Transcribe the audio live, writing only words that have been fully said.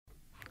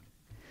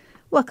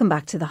Welcome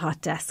back to the Hot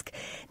Desk.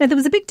 Now, there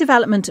was a big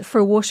development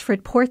for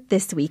Waterford Port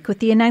this week with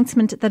the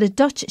announcement that a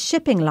Dutch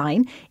shipping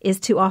line is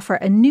to offer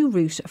a new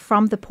route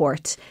from the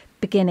port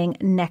beginning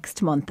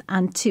next month.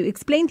 And to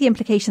explain the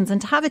implications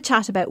and to have a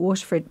chat about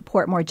Waterford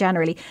Port more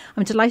generally,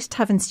 I'm delighted to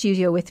have in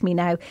studio with me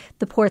now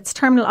the Port's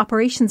Terminal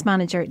Operations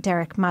Manager,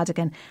 Derek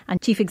Madigan,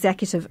 and Chief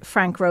Executive,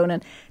 Frank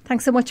Ronan.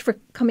 Thanks so much for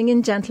coming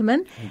in,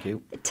 gentlemen. Thank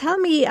you. Tell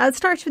me, I'll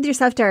start with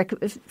yourself, Derek,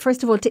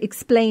 first of all, to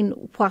explain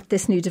what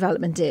this new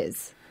development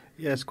is.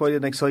 Yeah, it's quite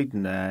an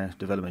exciting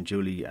development,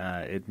 Julie.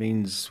 It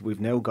means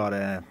we've now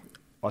got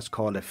what's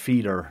called a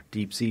feeder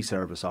deep sea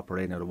service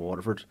operating out of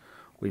Waterford.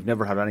 We've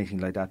never had anything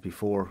like that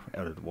before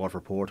out of the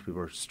Waterford Port. We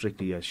were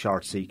strictly a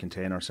short sea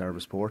container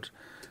service port.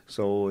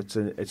 So it's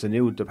a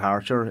new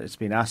departure. It's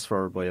been asked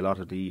for by a lot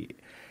of the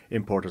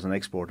importers and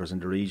exporters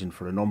in the region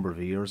for a number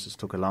of years. It's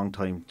took a long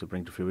time to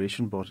bring to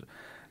fruition, but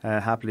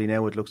happily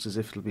now it looks as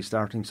if it'll be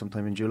starting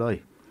sometime in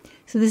July.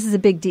 So this is a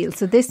big deal.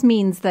 So this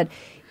means that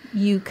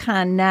you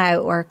can now,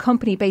 or a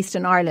company based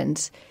in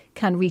Ireland,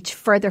 can reach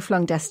further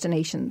flung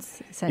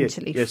destinations,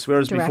 essentially. Yes,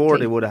 whereas directly. Before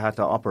they would have had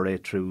to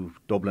operate through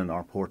Dublin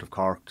or Port of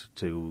Cork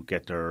to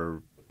get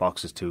their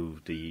boxes to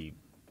the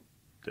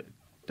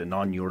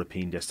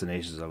non-European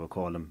destinations, I would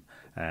call them,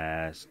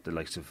 the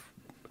likes of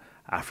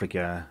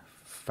Africa,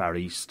 Far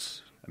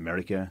East,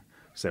 America,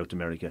 South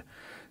America.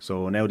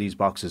 So now these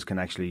boxes can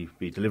actually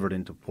be delivered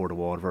into Port of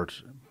Waterford,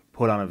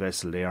 put on a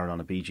vessel there, on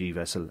a BG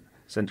vessel,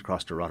 sent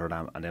across to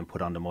Rotterdam, and then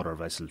put on the mother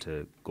vessel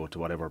to go to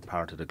whatever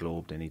part of the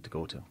globe they need to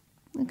go to.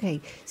 Okay,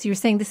 so you're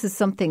saying this is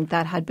something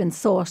that had been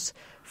sought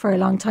for a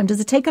long time. Does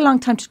it take a long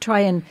time to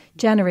try and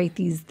generate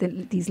these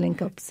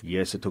link-ups?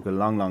 Yes, it took a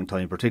long, long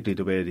time, particularly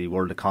the way the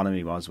world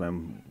economy was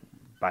when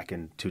back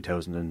in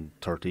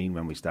 2013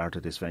 when we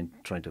started this event,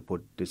 trying to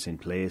put this in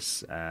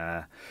place.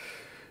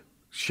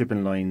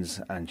 Shipping lines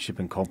and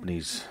shipping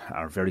companies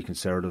are very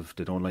conservative.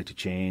 They don't like to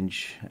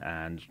change,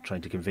 and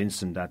trying to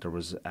convince them that there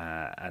was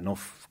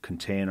enough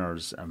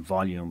containers and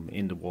volume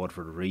in the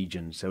Waterford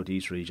region,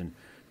 southeast region,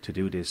 to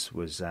do this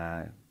was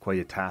quite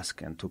a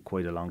task and took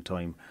quite a long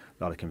time,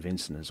 a lot of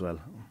convincing as well.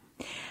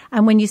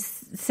 And when you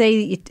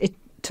say it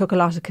took a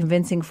lot of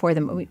convincing for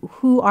them, I mean,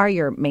 who are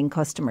your main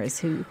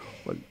customers?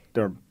 Well,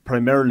 they're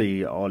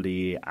primarily all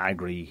the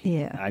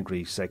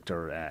agri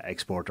sector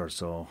exporters,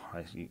 so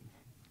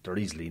they're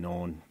easily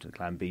known.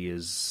 Clan B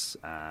is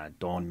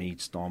Dawn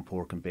Meats, Dawn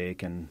Pork and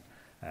Bacon,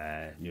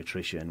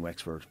 Nutricia in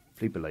Wexford.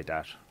 People like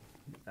that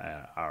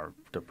are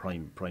the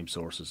prime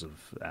sources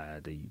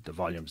of the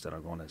volumes that are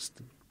going to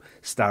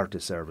start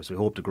this service. We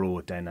hope to grow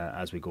it then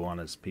as we go on,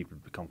 as people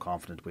become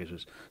confident with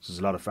it. So there's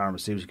a lot of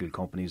pharmaceutical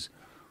companies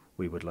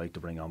we would like to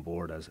bring on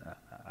board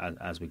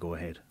as we go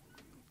ahead.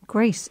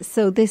 Great.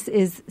 So this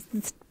is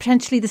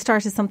potentially the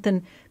start of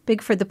something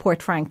big for the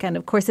port, Frank. And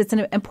of course, it's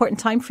an important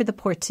time for the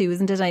port too,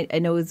 isn't it? I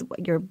know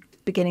you're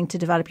beginning to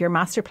develop your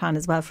master plan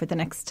as well for the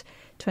next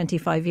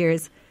 25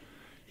 years.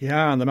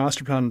 Yeah, and the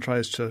master plan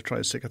tries to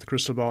get the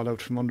crystal ball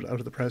out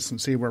of the press and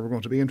see where we're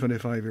going to be in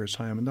 25 years'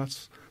 time, and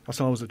that's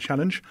always a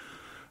challenge.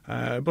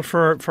 But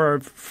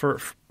for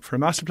a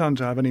master plan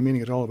to have any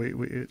meaning at all,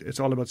 it's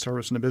all about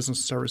service in a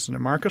business, service in a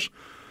market.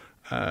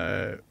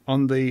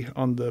 On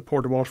the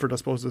Port of Waterford, I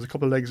suppose there's a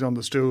couple of legs on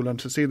the stool, and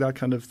to see that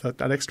kind of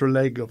that extra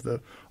leg of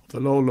the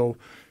low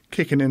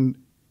kicking in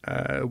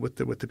with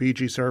the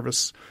BG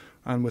service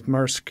and with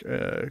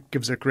Maersk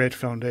gives a great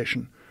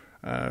foundation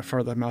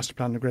for that master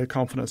plan, a great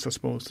confidence, I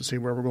suppose, to see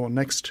where we're going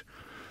next.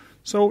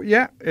 So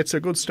yeah, it's a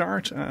good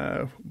start.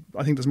 I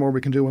think there's more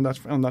we can do on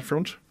that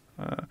front.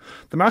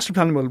 The master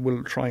plan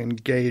will try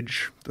and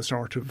gauge the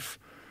sort of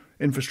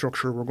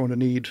infrastructure we're going to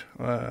need.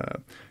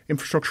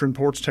 Infrastructure in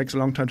ports takes a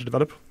long time to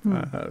develop.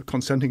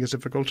 Consenting is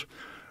difficult.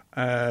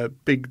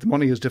 The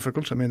money is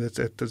difficult. I mean,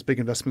 there's big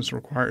investments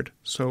required.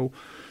 So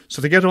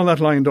to get all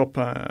that lined up,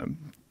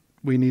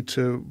 we need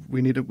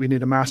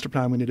a master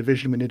plan. We need a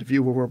vision. We need a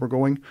view of where we're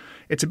going.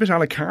 It's a bit a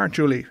la carte,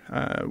 Julie.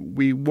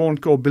 We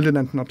won't go building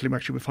anything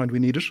until we find we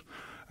need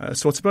it.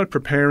 So it's about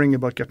preparing,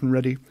 about getting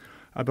ready,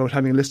 about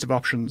having a list of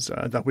options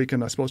that we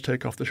can, I suppose,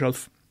 take off the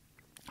shelf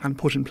and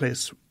put in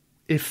place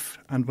if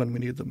and when we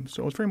need them.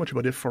 So it's very much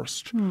about if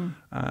first,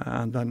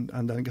 and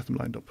then get them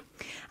lined up.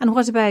 And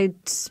what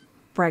about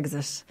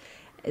Brexit?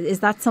 Is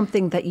that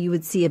something that you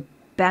would see a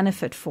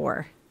benefit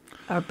for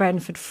or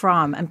benefit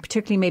from? And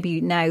particularly maybe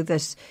now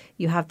that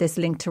you have this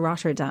link to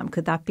Rotterdam,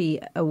 could that be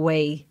a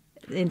way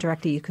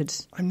indirectly you could?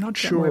 I'm not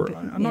sure.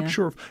 Not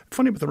sure.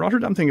 Funny, but the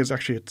Rotterdam thing is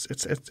actually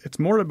it's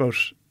more about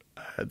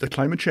the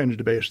climate change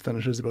debate than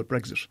it is about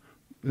Brexit.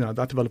 You know,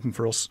 that development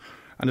for us.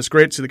 And it's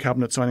great to see the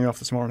Cabinet signing off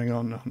this morning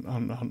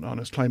on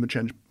its climate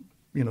change,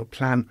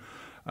 plan,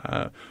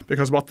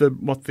 because what the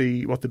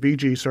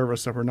BG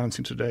service that we're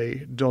announcing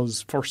today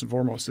does first and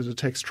foremost is it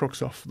takes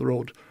trucks off the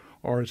road,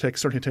 or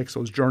certainly takes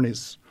those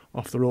journeys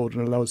off the road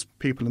and allows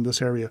people in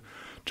this area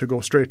to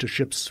go straight to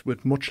ships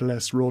with much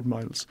less road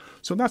miles.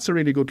 So that's a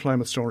really good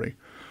climate story.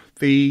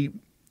 The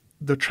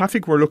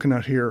traffic we're looking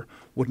at here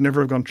would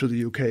never have gone through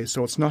the UK,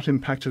 so it's not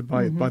impacted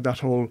by that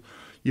whole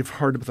You've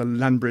heard about the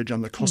land bridge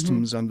and the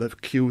customs and the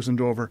queues in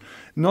Dover.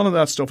 None of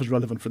that stuff is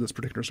relevant for this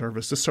particular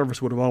service. This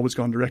service would have always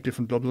gone directly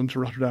from Dublin to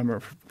Rotterdam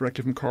or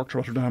directly from Cork to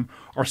Rotterdam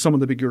or some of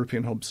the big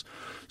European hubs.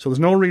 So there's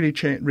no real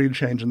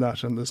change in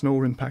that, and there's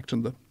no impact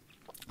in the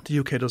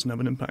UK doesn't have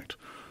an impact.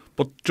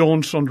 But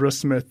don't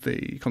underestimate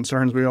the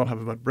concerns we all have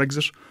about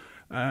Brexit.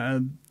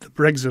 The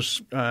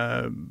Brexit,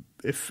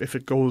 if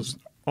it goes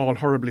all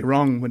horribly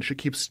wrong, which it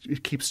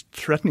keeps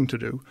threatening to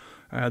do,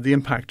 the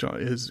impact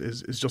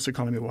is just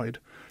economy wide,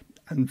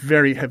 and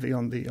very heavy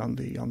on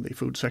the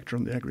food sector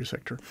and the agri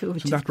sector. So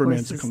that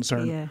remains a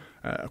concern.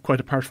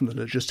 Quite apart from the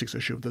logistics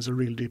issue, there's a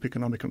real deep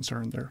economic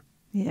concern there.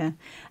 Yeah,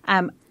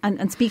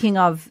 and speaking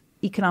of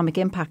economic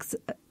impacts,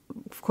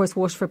 of course,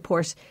 Waterford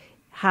Port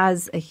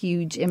has a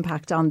huge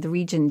impact on the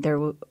region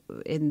there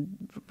in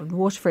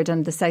Waterford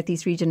and the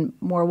southeast region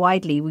more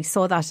widely. We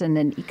saw that in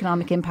an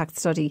economic impact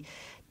study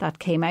that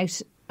came out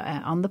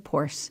on the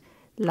port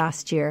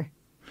last year.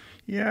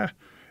 Yeah,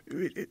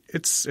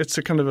 it's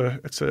a kind of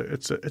it's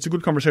a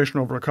good conversation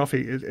over a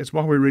coffee. It's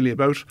what we're really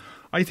about.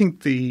 I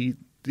think the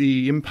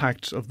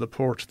impact of the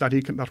port,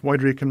 that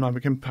wider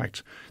economic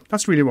impact,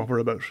 that's really what we're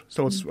about.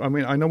 So it's, I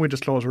mean, I know we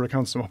disclose our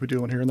accounts and what we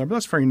do in here and there, but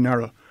that's very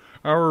narrow.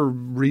 Our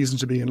reason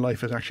to be in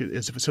life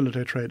is to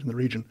facilitate trade in the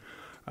region.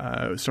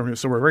 So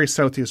we're very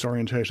southeast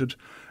orientated,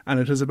 and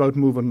it is about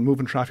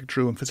moving traffic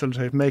through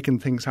and making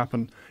things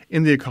happen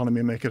in the economy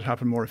and make it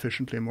happen more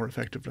efficiently and more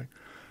effectively.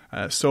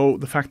 So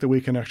the fact that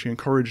we can actually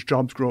encourage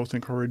jobs growth,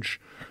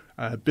 encourage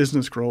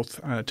business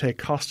growth, take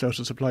cost out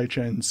of supply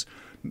chains,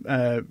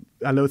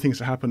 allow things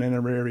to happen in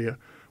our area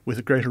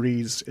with greater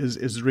ease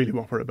is really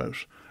what we're about.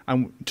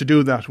 And to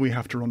do that, we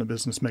have to run a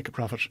business, make a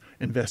profit,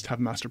 invest, have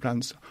master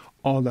plans,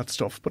 all that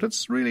stuff. But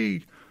it's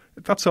really,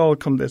 it's all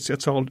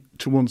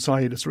to one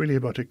side. It's really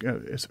about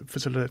it's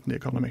facilitating the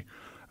economy.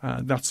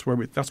 That's what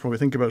we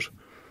think about.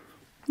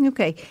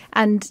 Okay.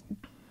 And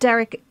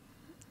Derek,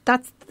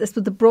 that's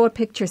the broad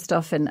picture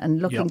stuff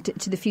and looking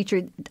to the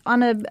future.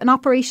 On an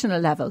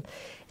operational level,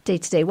 day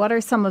to day, what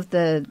are some of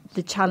the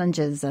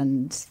challenges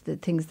and the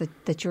things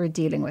that you're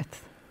dealing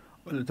with?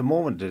 Well, at the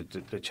moment,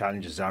 the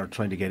challenges are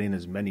trying to get in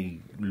as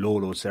many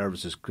low-load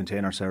services,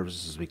 container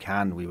services as we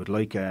can. We would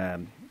like our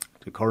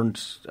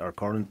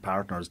current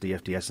partners,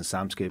 DFDS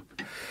and Samskip,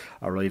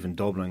 arrive in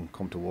Dublin,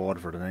 come to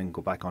Waterford and then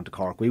go back onto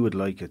Cork. We would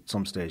like at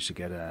some stage to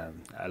get a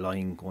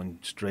line going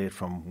straight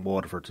from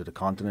Waterford to the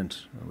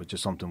continent, which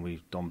is something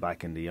we've done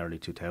back in the early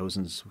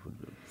 2000s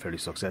fairly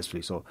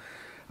successfully. So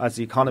as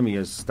the economy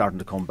is starting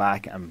to come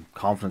back and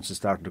confidence is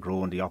starting to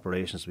grow in the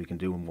operations we can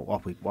do and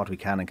what we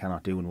can and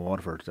cannot do in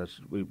Waterford, that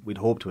we'd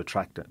hope to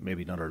attract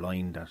maybe another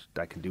line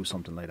that can do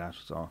something like that.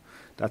 So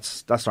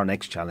that's our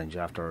next challenge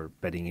after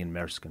bedding in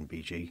Maersk and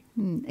BG.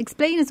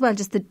 Explain as well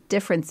just the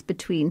difference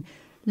between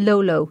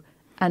low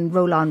and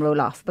roll-on,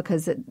 roll-off,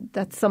 because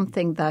that's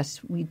something that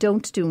we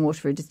don't do in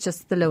Waterford. It's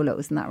just the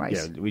low-lows, isn't that right?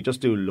 Yeah, we just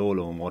do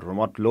low-low in Waterford. And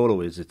what low-low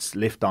is, it's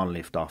lift-on,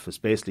 lift-off. It's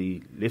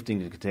basically lifting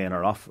the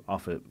container off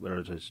it, whether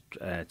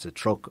it's a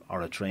truck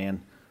or a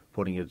train,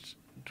 putting it.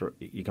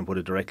 You can put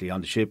it directly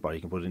on the ship or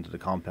you can put it into the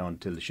compound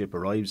until the ship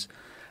arrives.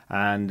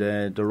 And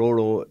the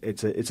Ro-Ro,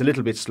 it's a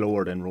little bit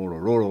slower than Ro-Ro.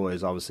 Ro-Ro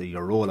is obviously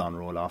your roll-on,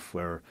 roll-off,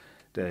 where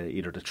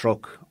either the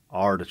truck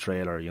or the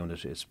trailer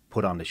unit is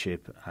put on the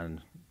ship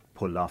and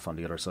pulled off on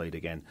the other side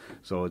again.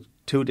 So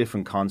two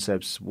different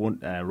concepts. One,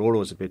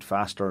 Ro-Ro is a bit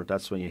faster.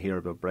 That's when you hear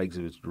about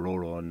Brexit with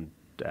Ro-Ro and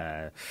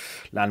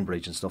land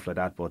bridge and stuff like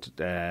that. But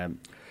the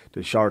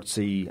short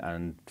sea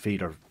and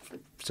feeder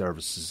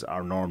services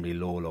are normally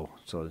low.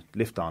 So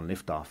lift on,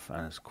 lift off.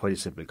 And it's quite a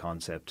simple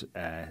concept.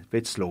 A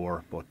bit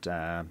slower, but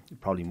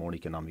probably more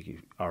economic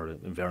or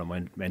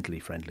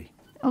environmentally friendly.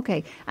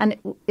 Okay. And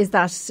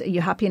are you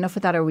happy enough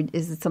with that, or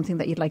is it something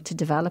that you'd like to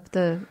develop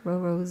the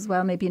Ro-Ro as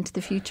well, maybe into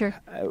the future?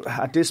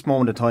 At this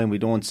moment in time, we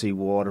don't see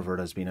Waterford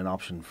as being an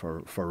option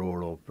for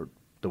Ro-Ro,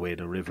 the way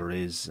the river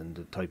is and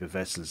the type of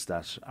vessels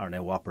that are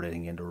now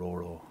operating in the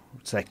Ro-Ro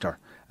sector.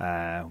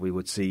 We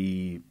would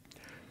see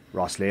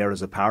Rosslare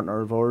as a partner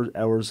of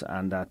ours,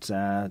 and that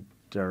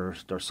they're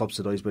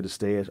subsidised by the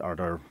state, or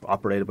they're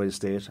operated by the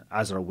state,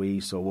 as are we.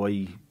 So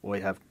why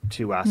have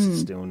two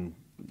assets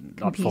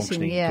not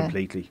functioning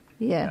completely?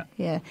 Yeah.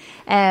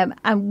 And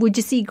would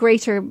you see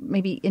greater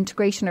maybe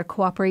integration or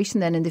cooperation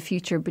then in the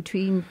future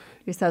between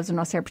yourselves and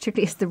Rosslare,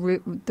 particularly as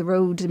the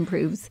road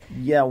improves?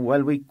 Yeah,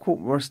 well, we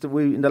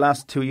in the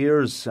last 2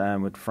 years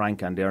with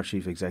Frank and their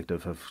chief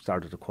executive have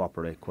started to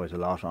cooperate quite a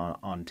lot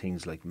on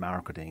things like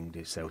marketing,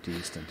 the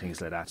southeast and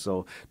things like that.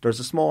 So there's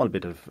a small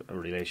bit of a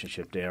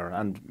relationship there,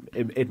 and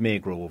it may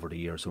grow over the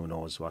years. Who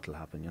knows what will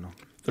happen?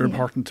 They're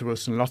important to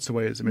us in lots of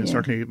ways. I mean,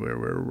 certainly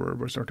we're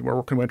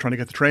working away trying to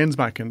get the trains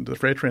back in, the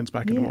freight trains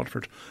back into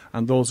Waterford,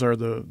 and those are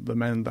the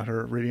men that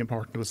are really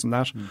important to us in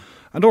that.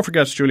 And don't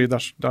forget, Julie,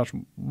 that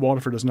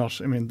Waterford is not.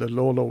 I mean, the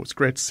low. It's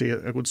great to see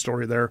a good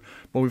story there,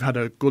 but we've had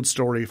a good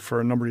story for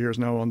a number of years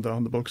now on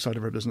the bulk side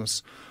of our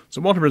business. So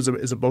Waterford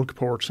is a bulk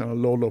port and a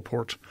low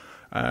port.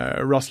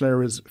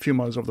 Rosslare is a few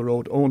miles over the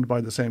road, owned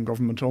by the same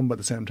government, owned by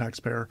the same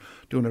taxpayer,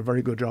 doing a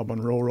very good job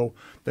on Ro-Ro.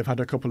 They've had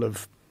a couple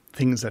of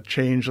things that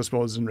changed, I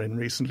suppose, in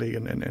recently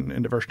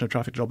in diversion of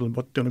traffic to Dublin,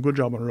 but done a good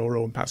job on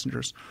Ro-Ro and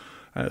passengers.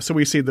 So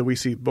we see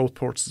both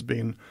ports as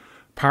being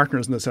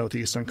partners in the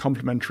southeast and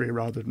complementary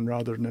rather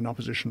than in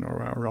opposition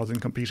or rather than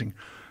competing.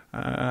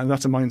 And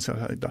that's a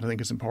mindset that I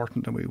think is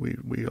important, and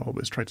we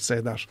always try to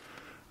say that.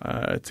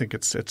 I think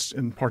it's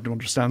important to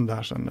understand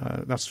that, and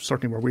that's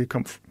certainly where we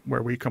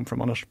come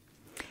from on it.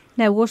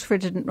 Now,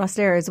 Waterford and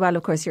Rosslare as well,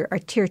 of course, are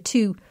Tier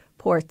 2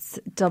 ports.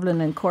 Dublin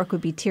and Cork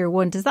would be Tier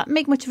 1. Does that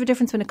make much of a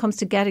difference when it comes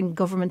to getting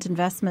government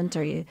investment?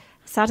 Are you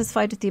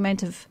satisfied with the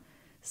amount of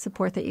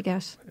support that you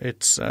get?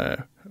 It's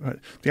the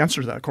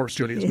answer to that, of course,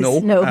 Julie, is no.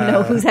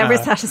 No. Who's ever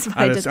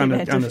satisfied with the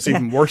amount and it's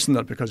even worse than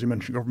that, because you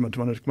mentioned government.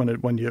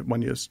 When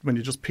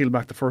you just peel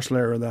back the first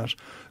layer of that,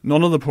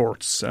 none of the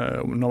ports,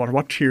 no matter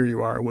what tier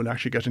you are, will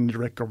actually get any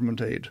direct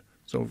government aid.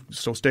 So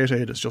state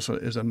aid is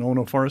a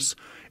no-no for us.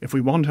 If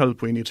we want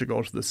help, we need to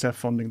go to the CEF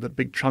funding, the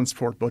big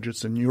transport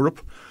budgets in Europe.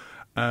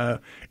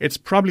 It's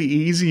probably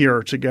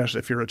easier to get,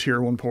 if you're a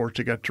Tier 1 port,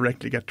 to get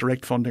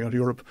direct funding out of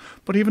Europe.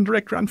 But even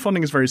direct grant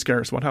funding is very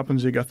scarce. What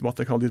happens, you get what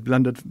they call these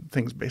blended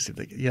things,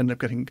 basically. You end up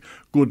getting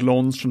good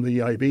loans from the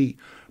EIB,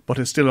 but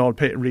it's still all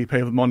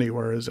repayable money,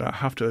 whereas I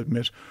have to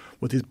admit,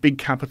 with these big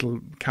capital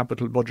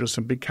budgets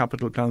and big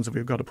capital plans that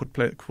we've got to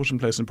put in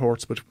place in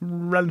ports, but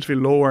relatively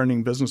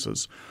low-earning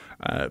businesses,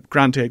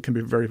 grant aid can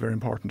be very, very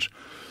important.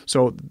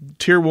 So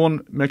Tier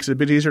 1 makes it a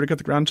bit easier to get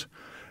the grant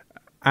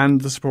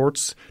and the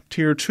supports.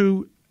 Tier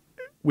 2,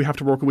 we have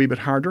to work a wee bit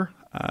harder.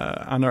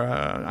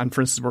 And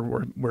for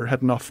instance, we're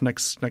heading off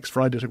next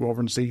Friday to go over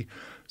and see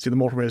the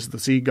Motorways of the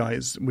Sea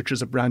guys, which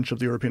is a branch of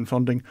the European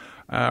funding.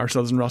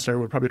 Ourselves and Rosslare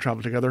will probably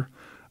travel together.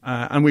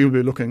 And we will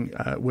be looking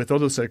with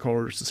other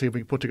stakeholders to see if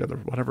we can put together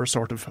whatever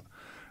sort of,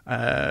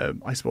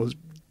 I suppose,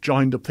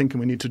 joined up thinking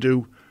we need to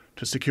do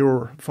to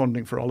secure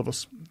funding for all of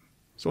us.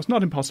 So it's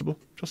not impossible,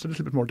 just a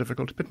little bit more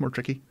difficult, a bit more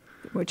tricky.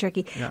 More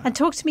tricky. Yeah. And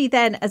talk to me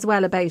then as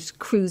well about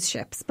cruise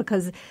ships,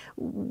 because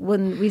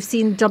when we've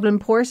seen Dublin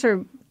Port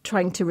are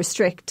trying to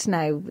restrict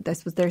now,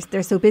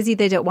 they're so busy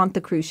they don't want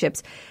the cruise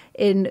ships.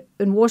 In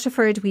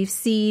Waterford, we've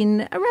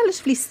seen a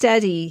relatively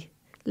steady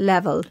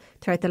level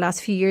throughout the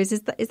last few years.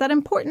 Is that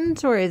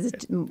important, or is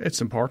it?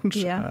 It's important,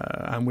 yeah.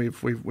 And we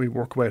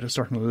work away at a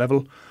certain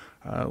level.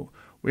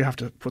 We have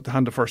to put the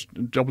hand up first.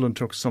 Dublin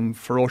took some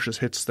ferocious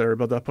hits there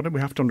about that, but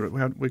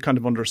we kind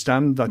of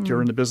understand that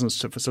you're in the business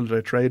to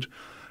facilitate trade,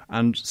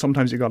 and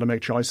sometimes you got to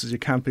make choices. You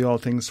can't be all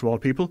things to all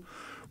people.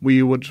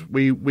 We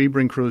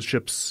bring cruise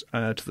ships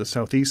to the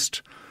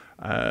southeast.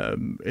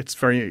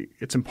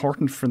 It's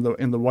important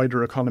in the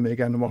wider economy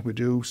again in what we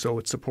do. So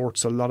it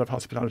supports a lot of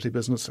hospitality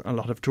business, a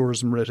lot of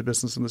tourism related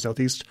business in the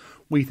southeast.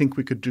 We think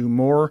we could do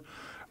more.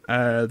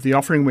 The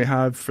offering we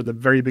have for the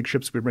very big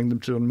ships, we bring them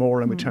to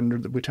Dunmore, and we tender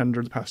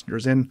the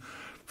passengers in.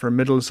 For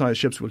middle-sized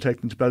ships, we'll take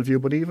them to Bellevue.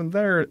 But even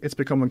there, it's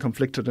becoming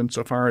conflicted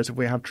insofar as if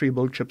we have 3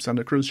 bulk ships and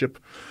a cruise ship,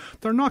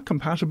 they're not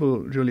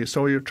compatible, Julie.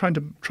 So you're trying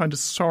to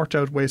sort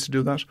out ways to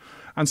do that.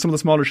 And some of the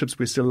smaller ships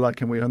we still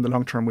like, and in the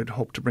long term, we'd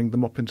hope to bring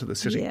them up into the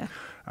city.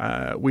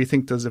 Yeah. We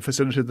think there's a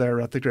facility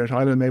there at the Great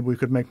Island maybe we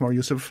could make more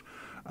use of.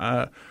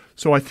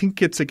 So I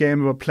think it's a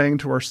game about playing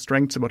to our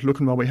strengths, about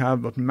looking what we have,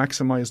 about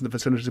maximising the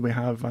facilities we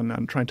have,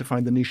 and trying to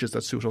find the niches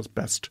that suit us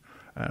best.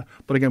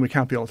 But again, we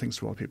can't be all things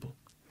to all people.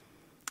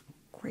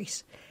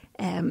 Great.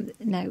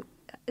 Now,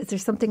 is there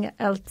something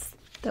else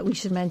that we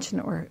should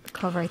mention or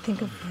cover? I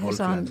think of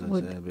Ronan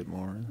would a bit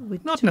more.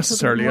 Not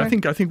necessarily. I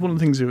think one of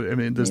the things.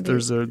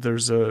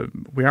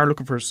 We are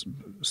looking for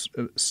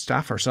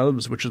staff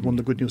ourselves, which is one of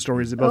the good news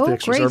stories about the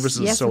extra services.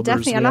 Yes, so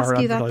definitely. I'll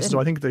ask you that. So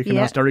I think they can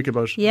ask Derek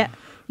about. Yeah,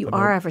 you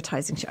are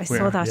advertising. I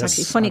saw that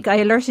actually. Funny, I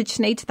alerted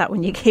Sinead to that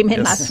when you came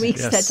in last week.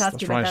 Yes, to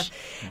ask you about right.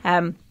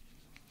 that.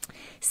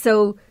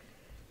 So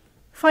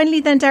finally,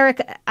 then,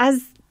 Derek,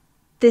 as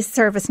this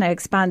service now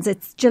expands,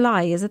 it's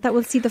July, is it, that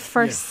we'll see the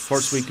first? Yes,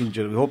 first week in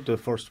July. We hope the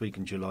first week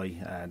in July,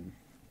 and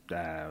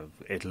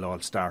it'll all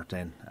start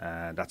then.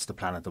 That's the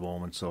plan at the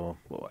moment. So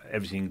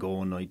everything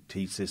going,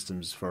 IT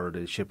systems for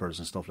the shippers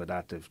and stuff like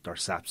that. Their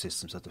SAP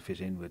systems have to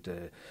fit in with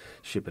the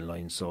shipping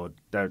lines. So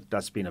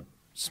that's been a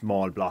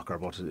small blocker,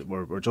 but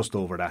we're just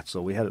over that.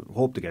 So we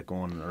hope to get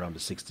going around the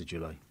 6th of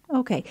July.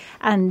 Okay.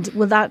 And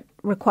will that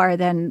require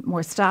then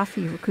more staff?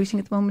 Are you recruiting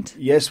at the moment?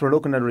 Yes, we're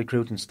looking at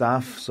recruiting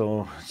staff.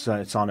 So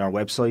it's on our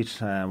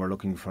website. We're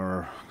looking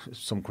for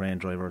some crane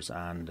drivers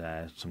and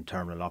some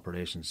terminal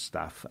operations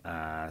staff.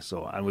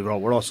 And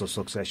we're also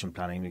succession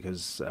planning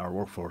because our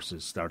workforce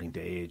is starting to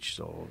age.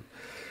 So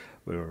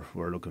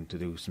we're looking to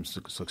do some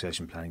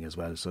succession planning as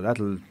well. So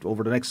that'll,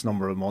 over the next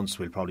number of months,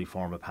 we'll probably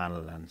form a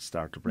panel and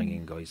start to bring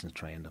in guys and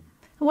train them.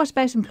 What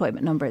about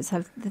employment numbers?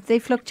 Have they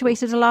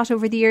fluctuated a lot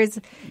over the years?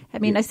 I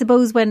mean, I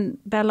suppose when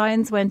Bell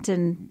Lyons went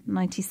in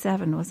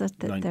 97, was it?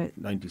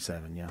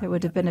 97, yeah. There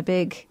would have been a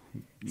big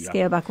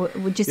scale back.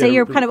 Would you say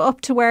you're kind of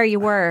up to where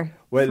you were?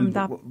 Well,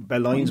 Bell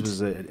Lyons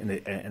was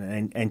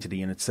an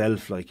entity in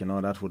itself.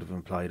 That would have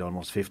implied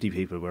almost 50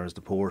 people, whereas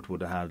the port would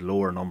have had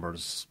lower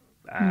numbers.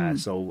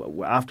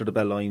 So after the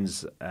Bell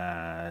Lyons,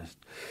 I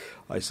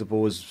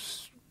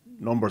suppose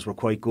numbers were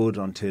quite good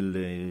until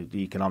the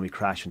economic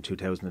crash in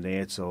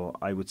 2008. So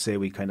I would say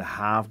we kind of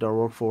halved our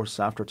workforce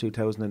after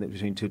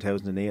between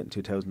 2008 and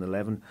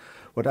 2011.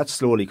 But that's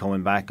slowly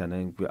coming back,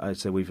 and I'd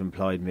say we've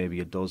employed maybe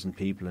a dozen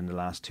people in the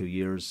last 2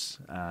 years,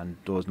 and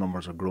those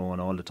numbers are growing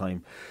all the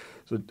time.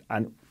 So,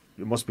 and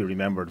it must be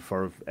remembered,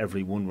 for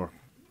every one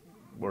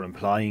we're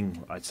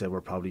employing, I'd say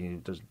we're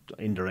probably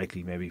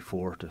indirectly maybe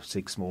 4 to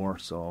 6 more.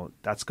 So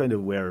that's kind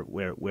of where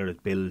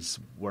it builds.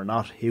 We're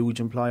not huge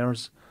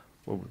employers.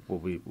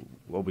 What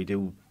we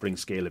do bring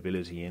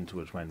scalability into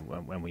it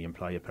when we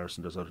employ a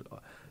person.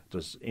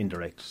 There's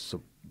indirect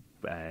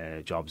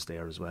jobs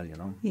there as well, you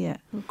know. Yeah,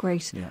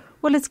 great. Yeah.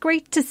 Well, it's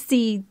great to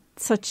see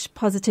such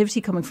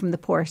positivity coming from the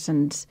port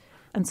and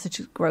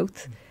such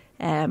growth,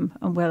 and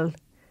we'll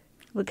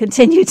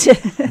continue to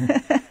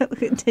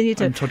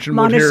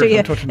monitor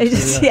you.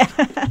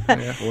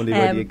 Only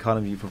where the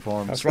economy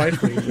performs. That's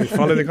right. We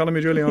follow the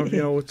economy, Julie.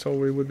 You know, so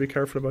we would be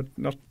careful about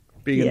not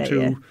being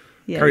too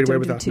carried away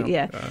with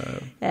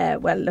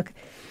that. Well, look,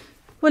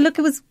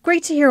 it was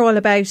great to hear all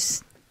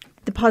about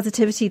the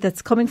positivity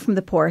that's coming from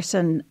the port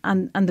and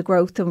the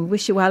growth, and we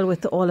wish you well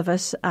with all of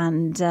it.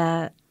 And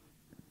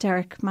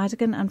Derek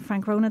Madigan and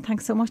Frank Ronan,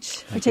 thanks so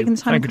much for taking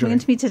the time and coming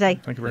into me today.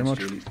 Thank you very much.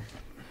 Julie.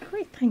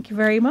 Great, thank you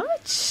very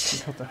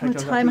much. What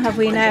time have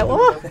we now?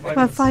 Oh,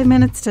 about 5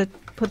 minutes to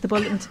put the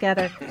bulletin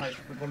together.